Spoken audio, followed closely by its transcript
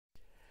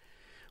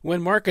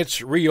When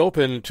markets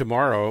reopen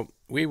tomorrow,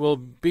 we will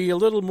be a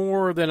little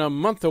more than a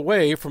month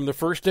away from the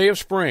first day of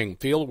spring.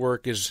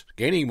 Fieldwork is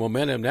gaining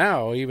momentum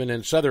now, even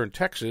in southern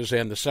Texas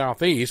and the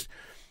southeast.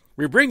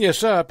 We bring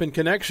this up in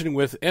connection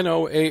with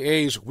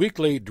NOAA's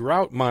weekly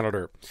drought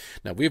monitor.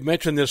 Now, we've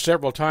mentioned this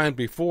several times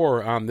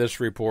before on this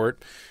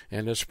report,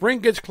 and as spring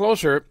gets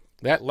closer,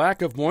 that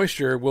lack of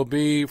moisture will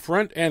be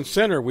front and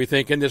center, we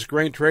think, in this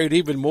grain trade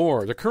even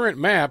more. The current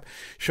map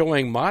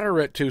showing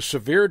moderate to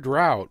severe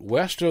drought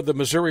west of the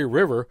Missouri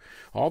River,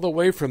 all the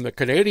way from the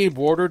Canadian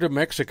border to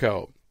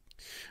Mexico.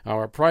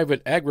 Our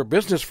private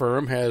agribusiness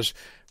firm has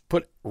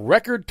put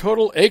record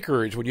total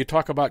acreage when you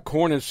talk about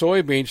corn and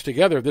soybeans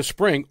together this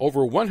spring,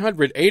 over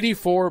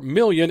 184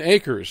 million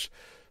acres,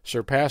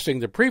 surpassing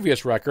the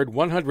previous record,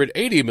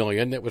 180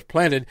 million, that was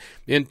planted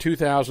in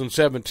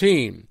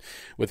 2017.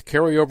 With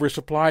carryover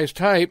supplies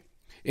tight,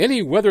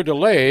 any weather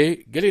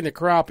delay getting the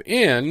crop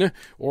in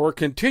or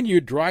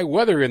continued dry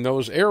weather in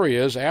those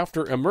areas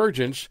after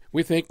emergence,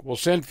 we think will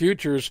send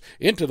futures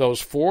into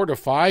those 4 to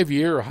 5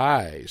 year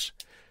highs.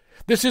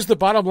 This is the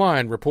Bottom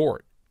Line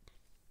Report.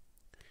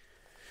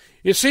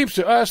 It seems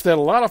to us that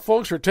a lot of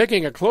folks are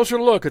taking a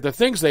closer look at the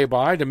things they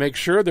buy to make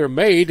sure they're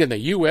made in the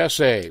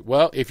USA.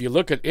 Well, if you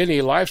look at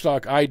any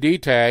livestock ID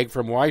tag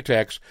from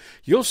Witex,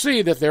 you'll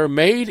see that they're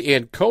made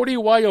in Cody,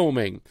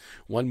 Wyoming.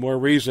 One more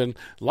reason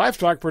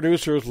livestock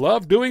producers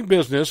love doing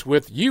business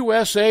with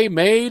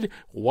USA-made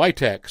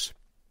Witex.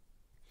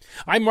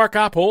 I'm Mark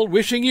Oppold,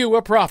 wishing you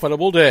a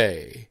profitable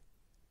day.